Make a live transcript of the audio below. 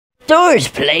Doorz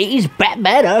plays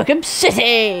Batman Arkham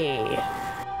City!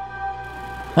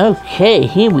 Okay,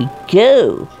 here we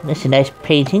go. That's a nice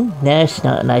painting. No, it's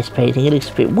not a nice painting. It looks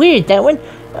a bit weird, that one.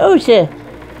 Oh, it's a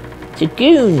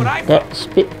goon that's a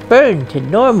bit burned to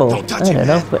normal. I don't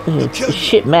know, but it's a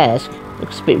shit mask.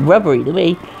 Looks a bit rubbery to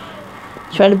me.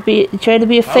 Trying to be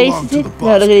a face, is it?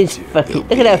 No, look at this fucking,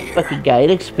 look at that fucking guy. He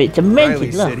looks a bit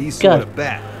demented. Look, God.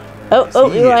 Oh,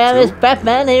 here I am as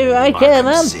Batman. Here I come.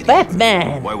 I'm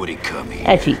Batman. Why would he come here?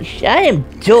 Actually, I am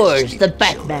Doorz the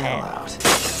Batman.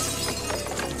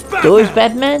 Doorz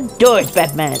Batman? Doorz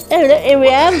Batman. Oh, look, here we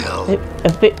am. A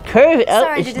bit curvy.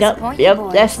 Oh, it's not.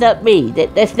 Yep, that's not me.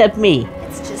 That's not me.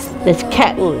 That's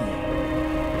Catwoman.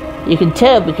 You can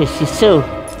tell because she's so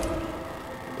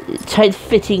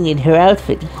tight-fitting in her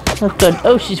outfit. Oh God!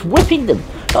 Oh, she's whipping them.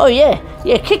 Oh yeah,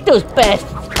 kick those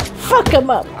bastards. Fuck them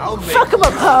up. Fuck them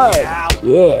up hard.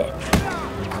 Yeah.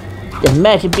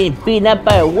 Imagine being beaten up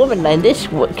by a woman like this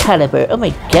caliber. Oh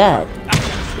my God.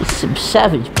 There's some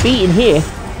savage beating here.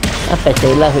 I bet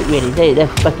they love it really. They're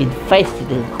fucking feisty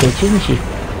little bitch, isn't she?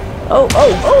 Oh.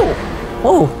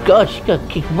 Oh God, she got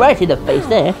kicked right in the face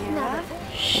there.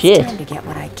 Shit.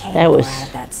 That was,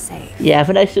 yeah, have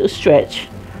a nice little stretch.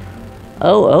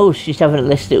 Oh, she's having a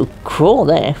nice little crawl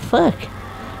there. Fuck.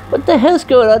 What the hell's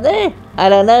going on there? I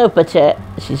don't know, but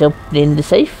she's opening the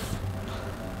safe.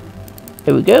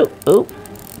 Here we go. Oh,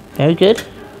 very good.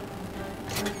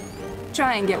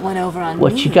 Try and get one over on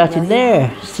what me, you got in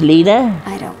there, Selena?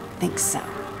 I don't think so.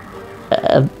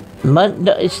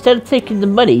 No, instead of taking the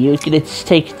money, you're gonna just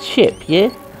take a chip,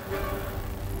 yeah?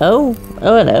 Oh,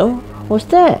 no. What's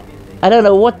that? I don't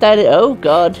know what that is. Oh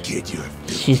God.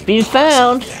 She's been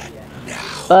found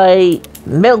by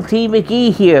Melty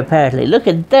McGee here, apparently. Look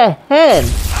at that hand.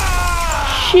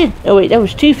 Shit. Oh wait, that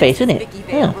was Two-Face, wasn't it?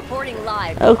 Yeah.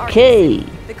 Okay.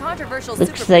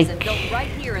 Looks like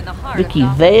Vicky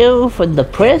Vale from the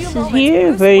press is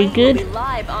here. Very good.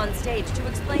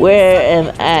 Where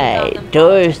am I?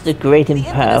 Doorz the great and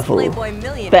powerful.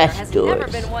 Bat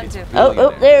Doorz.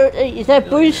 Oh, there. Is that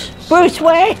Bruce? Bruce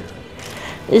Wayne?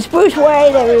 It's Bruce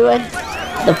Wayne, everyone.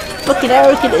 The fucking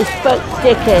arrogant as fuck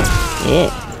dickhead.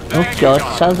 Yeah. Oh God,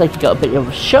 sounds like you got a bit of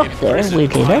a shock there,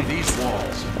 weirdly enough.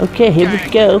 Okay, here we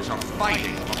go.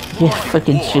 Yeah,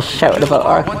 fucking just shouting about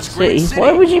Arkham City.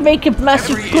 Why would you make a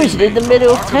massive prison in the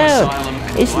middle of town?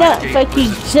 It's not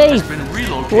fucking safe.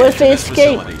 What if they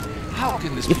escape?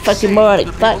 You fucking moronic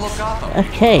fucks.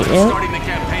 Okay, yeah.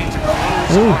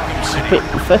 Ooh, it's a bit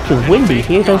fucking windy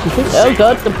here, don't you think? Oh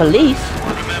God, the police.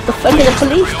 What the fuck are the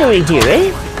police doing here,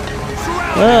 eh?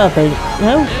 Oh, baby.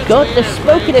 Oh God, they're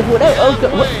smoking everyone out. Oh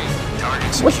God,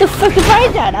 what the fuck have I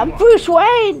done? I'm Bruce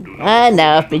Wayne. Ah,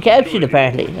 now I've been captured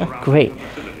apparently. Oh, great.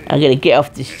 I'm gonna get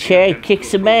off this chair and kick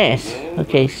some ass.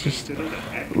 Okay, it's just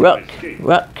rock.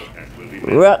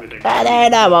 And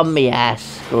then I'm on me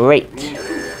ass. Great.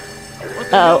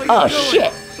 Oh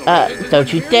shit.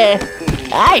 Don't you dare.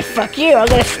 Aye, fuck you. I'm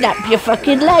gonna snap your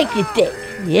fucking leg, you dick.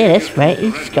 Yeah, that's right.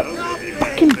 You just got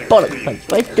fucking bollock punched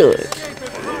by Doorz.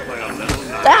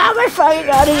 Ah, my fucking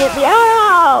god, he hit me.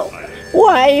 Oh!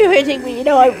 Why are you hitting me? You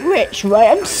know I'm rich, right?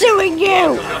 I'm suing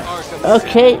you!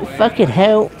 Okay, fucking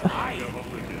hell.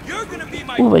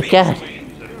 Oh my God.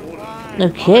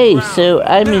 Okay, so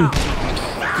I'm in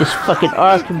this fucking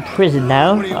Arkham prison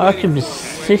now. Arkham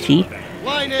City.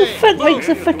 The fuck makes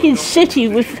a fucking city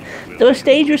with those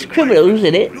dangerous criminals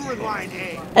in it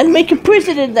and make a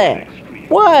prison in there?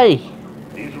 Why?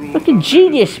 Fucking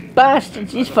genius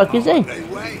bastards, these fuckers, eh?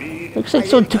 Looks like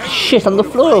someone took a shit on the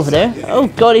floor over there. Oh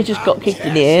God, he just got kicked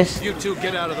in the ass.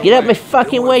 Get out of my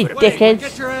fucking way,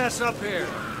 dickheads.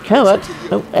 Come on.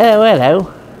 Oh,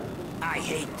 hello. I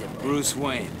hate the Bruce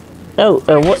Wayne.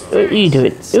 What are you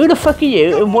doing? Who the fuck are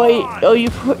you? And why are you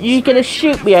gonna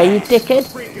shoot me, are you, dickhead?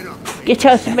 Get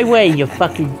out of my way, you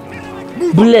fucking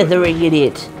blithering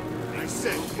idiot.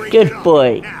 Good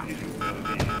boy.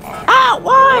 Ah,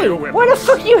 why? Why the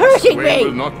fuck are you hurting me?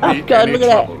 Oh God, look at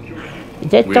that. Is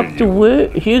that Dr.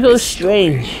 Hugo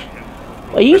Strange?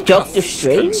 Are you Dr.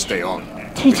 Strange?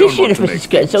 This universe is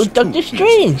getting so Dr.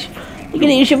 Strange. You're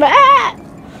gonna use your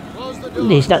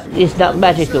He's not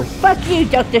magical. Fuck you,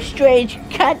 Dr. Strange,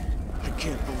 cunt.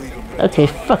 Okay,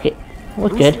 fuck it. We're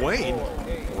good.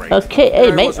 Okay,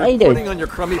 hey mate, how you doing? On your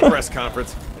crummy press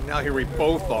conference. Now here we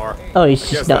both are. Oh, he's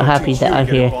just not happy that I'm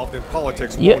here.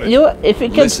 You know what? If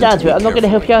it comes down to it, I'm not going to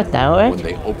help you out now, alright? When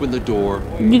they open the door,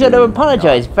 you got to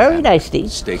apologize very nicely,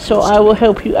 so I will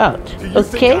help you out.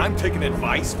 Okay? I'm taking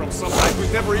advice from some guy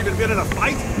who's never even been in a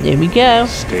fight. There we go.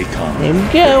 Stay calm. There we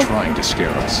go. They're trying to scare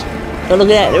us. Oh, look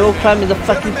at that! They're all climbing the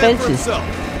fucking fences.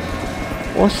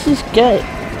 What's this guy?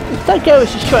 That guy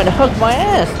was just trying to hug my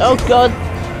ass. Oh god.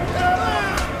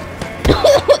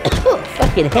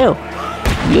 Fucking hell.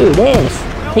 You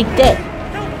ass. Take that.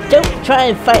 Don't try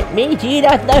and fight me. Do you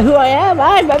not know who I am?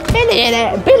 I'm a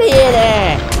billionaire.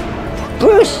 Billionaire.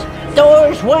 Bruce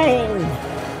Doorz Wayne.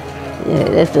 Yeah,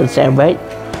 that doesn't sound right.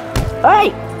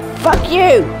 Alright. Fuck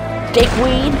you,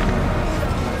 dickweed.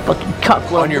 Fucking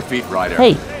cockwomble. On your feet, Ryder.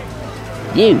 Hey.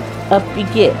 You. Up you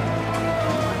get.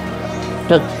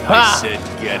 Look, I said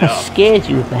get I up. scared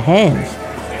you with my hands.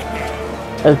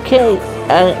 Okay,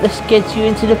 let's get you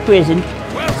into the prison.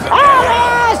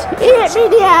 Ass! He hit me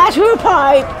in the ass with a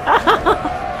pipe!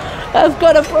 I've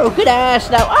got a broken ass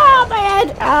now. Oh, my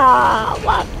head! Ah,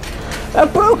 what? A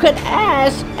broken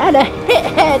ass and a hit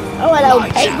head. Oh, hello,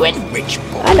 penguin.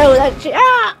 I know that shit.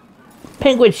 Ah!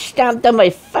 Penguin stamped on my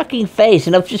fucking face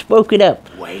and I've just woken up.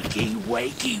 Wakey,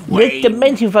 wakey, Rick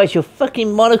Dementifies your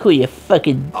fucking monocle, you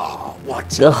fucking... Oh,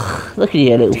 what's Ugh, look at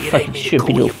you, little fucking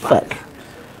shrimpy little fuck.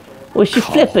 What's your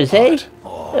flippers, eh?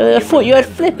 I thought you had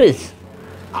flippers.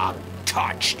 I'm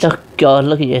touched. Oh god,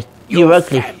 look at you. You're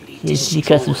ugly. You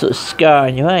got some sort of scar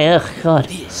on your eye. Oh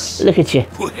god. Look at you.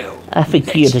 I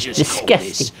think you're just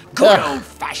disgusting. Ugh.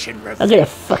 I'm gonna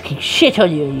fucking shit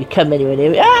on you when you come anywhere near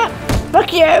me. Ah!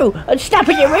 Fuck you! I'm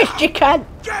snapping your wrist, you cunt!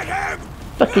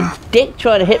 Fucking dick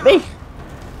trying to hit me.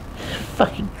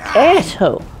 Fucking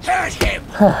asshole.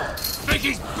 Think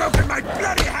he's broken my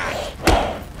bloody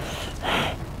hand.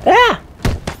 Ah!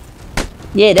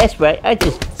 Yeah, that's right. I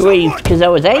just breathed because I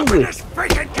was angry.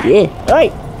 Yeah.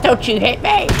 Alright, don't you hit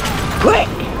me! Quick!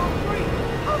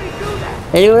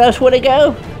 Anyone else want to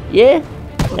go? Yeah?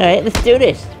 Alright, let's do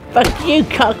this. Fuck you,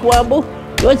 cockwomble.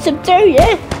 You want some too,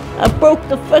 yeah? I broke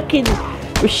the fucking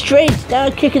restraints. Now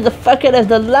I'm kicking the fuck out of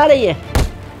the lot of you.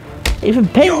 Even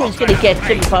Penguin's gonna get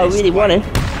some if I really want him.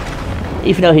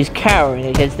 Even though he's cowering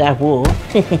against that wall.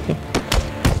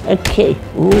 Okay.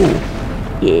 Ooh.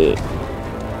 Yeah.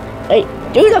 Hey,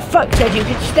 who the fuck said you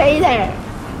could stay there?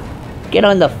 Get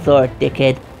on the floor,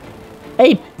 dickhead.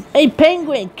 Hey,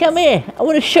 Penguin, come here. I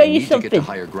want to show you something. To get to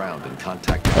higher ground and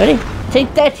contact. Ready?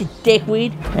 Take that, you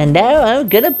dickweed. And now I'm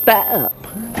gonna bat up.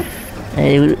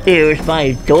 Here's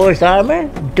my Doorz armor.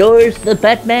 Doorz the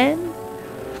Batman.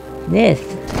 Yes.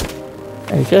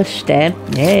 I just stamp.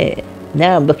 Yeah.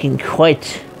 Now I'm looking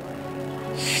quite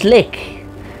slick.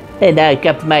 And I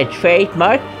got my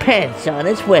trademark pants on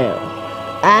as well.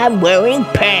 I'm wearing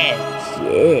pants.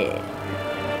 Yeah.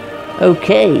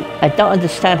 Okay. I don't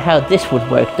understand how this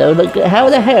would work though. Look, how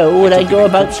the hell would I go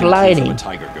about gliding?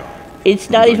 It's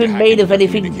not even made of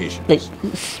anything like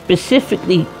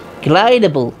specifically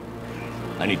glidable.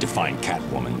 I need to find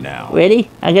Catwoman now. Ready?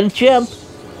 I'm gonna jump.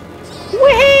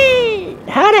 Whee!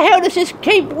 How the hell does this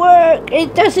cape work?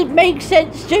 It doesn't make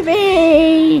sense to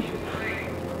me.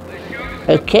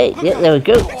 Okay, yeah, there we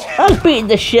go. I'm beating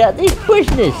the shit out of these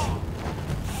prisoners.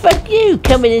 Fuck you,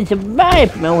 coming into my...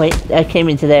 No, wait, I came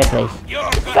into their place.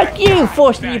 Fuck you,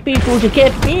 forcing you people to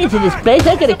get me into this place.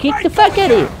 I'm gonna kick the fuck out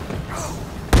of you.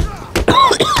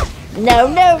 No,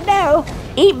 no, no.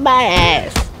 Eat my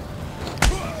ass.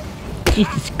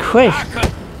 Jesus Christ.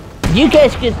 You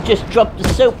guys could just drop the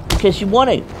soap because you want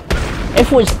to.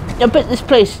 Everyone's... I bet this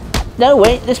place... No,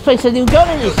 wait, this place hasn't even got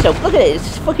any soap. Look at it,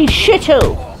 it's a fucking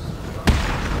shithole.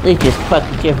 They just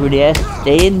fucking give her the ass to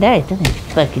stay in there, don't they?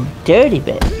 Fucking dirty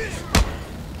bitches.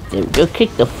 There we go,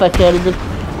 kick the fuck out of them.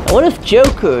 What if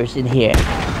Joker's in here?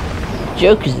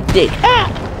 Joker's a dick. Ah!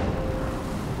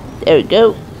 There we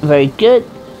go, very good.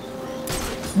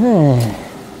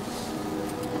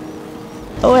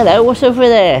 Oh, hello, what's over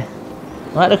there?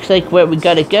 Well, that looks like where we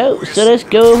gotta go, so let's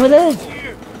go over there.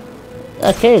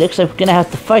 Okay, looks like we're gonna have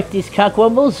to fight these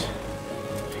cockwombles.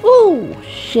 Ooh,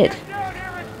 shit.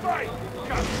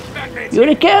 You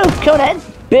wanna go? Come on,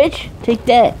 bitch. Take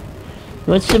that.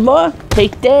 You want some more?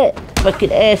 Take that.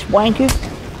 Fucking ass wanker.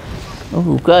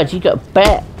 Oh, God, you got a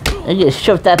bat. I'm gonna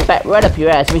shove that bat right up your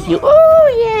ass, make you. Oh,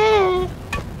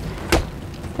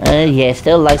 yeah. Yeah,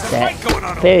 still like that.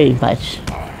 Very much.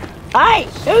 Hey,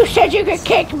 who said you could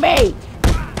kick me?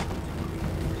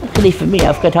 Luckily for me,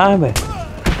 I've got armor.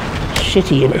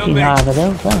 Shitty looking armor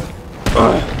though, fuck.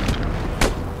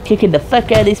 Kicking the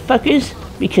fuck out of these fuckers,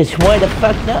 because why the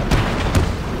fuck not?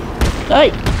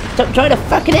 Hey, stop trying to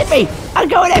fucking hit me! I'm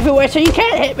going everywhere so you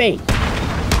can't hit me!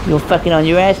 You're fucking on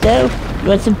your ass though? You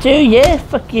want some too? Yeah?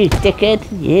 Fuck you, dickhead.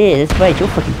 Yeah, that's right, you're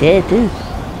fucking dead too.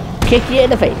 Kick you in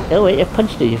the face. Oh wait, I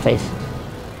punched you in your face.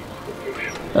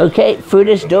 Okay, through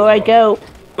this door I go.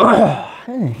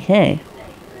 Okay.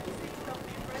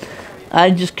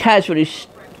 I'm just casually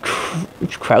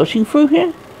crouching through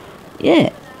here?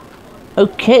 Yeah.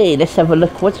 Okay, let's have a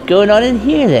look what's going on in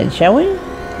here then, shall we?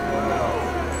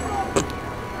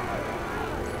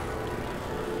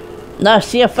 Nah,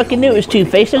 see, I fucking knew it was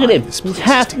Two-Face. Look at him. He's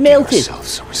half melted.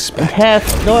 And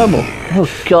half normal. Oh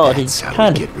god, he's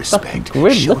kind of fucking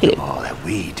grim. Look at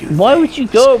him. Why would you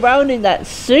go around in that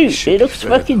suit? It looks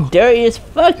fucking dirty as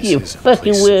fuck, you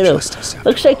fucking weirdo.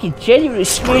 Looks like you genuinely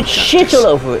smeared shit all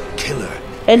over it.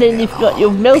 And then you've got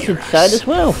your melted side as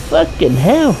well. Fucking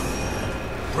hell.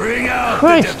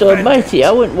 Christ almighty,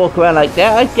 I wouldn't walk around like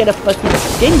that. I'd get a fucking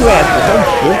skin grab or some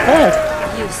shit.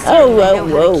 Oh,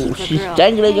 whoa, she's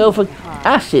dangling over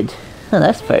acid. Oh,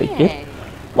 that's very good.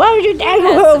 Why would you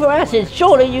dangle her over acid?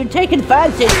 Surely you'd taken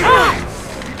fancy. Ah!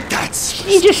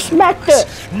 You just smacked her.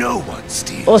 No one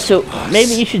steals. Also,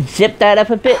 maybe you should zip that up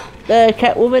a bit,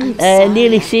 Catwoman.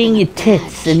 Nearly seeing your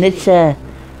tits, and it's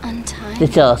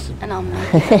awesome. And I'll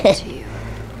make it to you.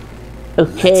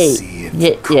 Okay.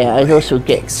 Yeah, I'd also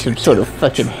get some sort of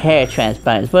fucking hair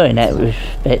transplants wearing that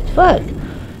respect. Fuck.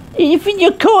 Even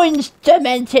your coin's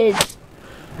demented.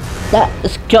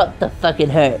 That's got the fucking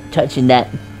hurt touching that.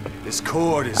 This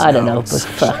cord is I don't know, but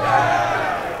fuck.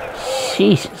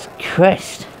 Jesus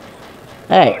Christ.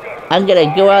 Alright, I'm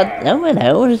gonna go out. Oh,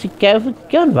 no, there's a guy with a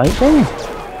gun right there.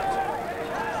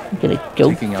 I'm gonna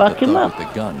go fuck him up. The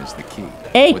gun is the key.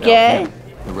 Hey, guy.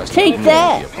 Take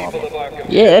that.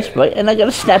 Yeah, that's right. And I'm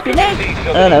gonna snap your neck.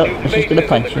 Oh, no, I'm just gonna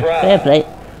punch you. Fair play.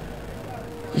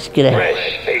 Just gonna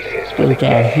go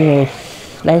down here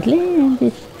slightly and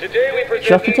just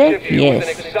drop attack?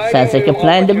 Yes. Sounds like a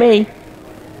plan to me.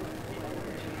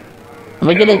 Am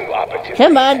I gonna...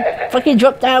 Come on! Fucking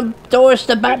drop down Doorz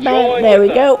the Batman! There we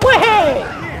go! Wahey!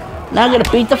 Now I'm gonna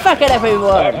beat the fuck out of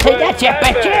everyone! Take that, you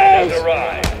bitches!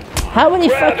 How many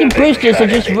fucking prisoners are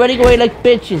just running away like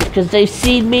bitches because they've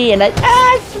seen me and like,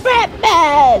 ah, it's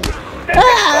Batman!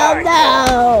 Oh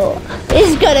no!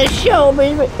 He's gonna show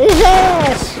me his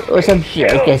ass! Or some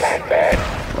shit, I guess.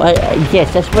 Well,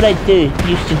 yes, that's what I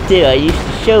used to do. I used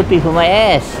to show people my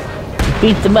ass.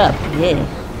 Beat them up, yeah.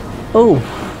 Oh.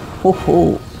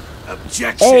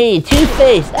 Objection. Hey,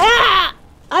 Two-Face! Ah!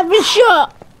 I've been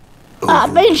shot!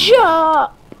 I've been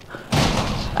shot!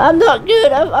 I'm not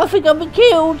good. I think I've been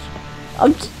killed.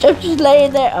 I'm just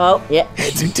laying there. Oh, yeah.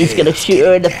 He's gonna shoot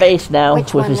her in the face now.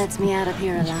 Which one lets me out of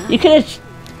here alive? You could have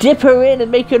dip her in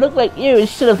and make her look like you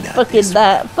instead of fucking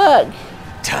that. Fuck.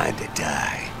 Time to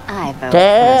die. I vote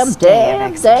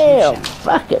Damn.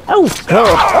 Fuck it. Oh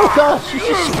god.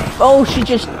 She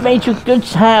just made your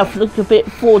goods half look a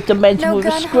bit four-dimensional with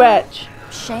a scratch.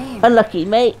 Shame. Unlucky,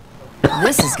 mate.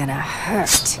 This is gonna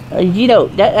hurt. You know,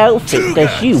 that outfit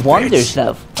does you wonders,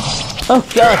 love. Oh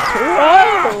god.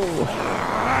 Whoa.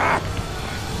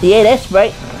 Yeah, that's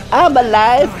right. I'm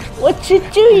alive. What you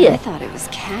do you? I thought it was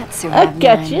cats who I had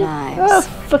got 9 you. lives. I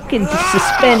fucking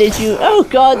suspended you. Oh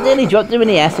god, nearly dropped him in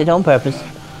the acid on purpose.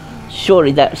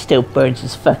 Surely that still burns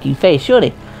his fucking face,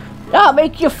 surely. I'll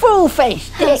make you full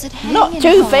face, dick. Not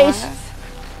Two-Face.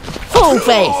 Full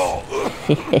face.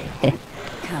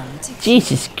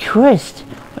 Jesus Christ.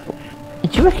 Do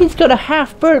you reckon he's got a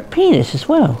half-burnt penis as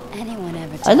well?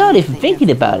 I'm not even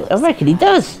thinking about it. I reckon he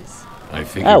does.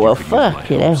 Oh well, fuck,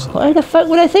 you know. Why the fuck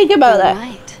would I think about that?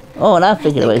 Oh, and I'm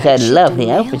thinking about that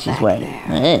lovely outfit she's wearing.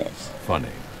 Yes. Funny.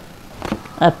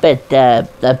 I bet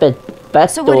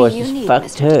Doorz has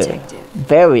fucked her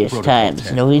various times.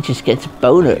 You know, he just gets a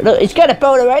boner. Look, he's got a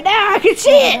boner right now. I can see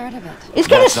it. He's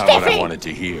got a That's not what I stiffy. wanted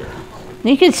to hear.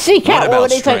 You can see Catwoman.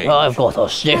 He's like, Strange? oh, I've got a I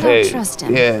stiffy. don't trust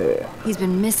him. Yeah. He's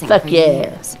been missing Fuck for yeah.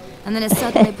 years. And then is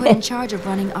suddenly put in charge of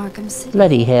running Arkham City.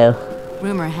 Bloody hell.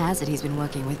 Rumor has it he's been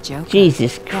working with Joker.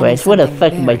 Jesus Christ, what the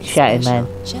fuck am I chatting, man?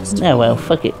 Oh well,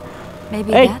 fuck it.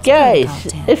 Maybe Hey that's guys,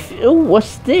 what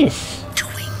what's this?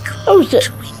 Oh, it's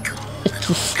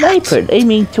a sniper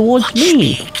aiming towards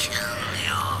me.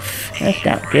 That's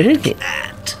not good, is it?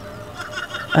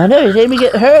 I know, he's aiming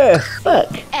at her.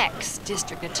 Fuck.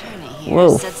 Ex-district attorney here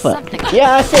Whoa, said fuck. something.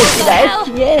 Yeah, I saved your life.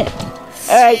 Yeah.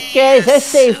 Alright, guys, I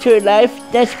saved her life.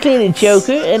 That's clearly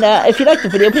Joker. And if you liked the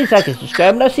video, please like and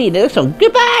subscribe. And I'll see you in the next one.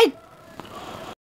 Goodbye!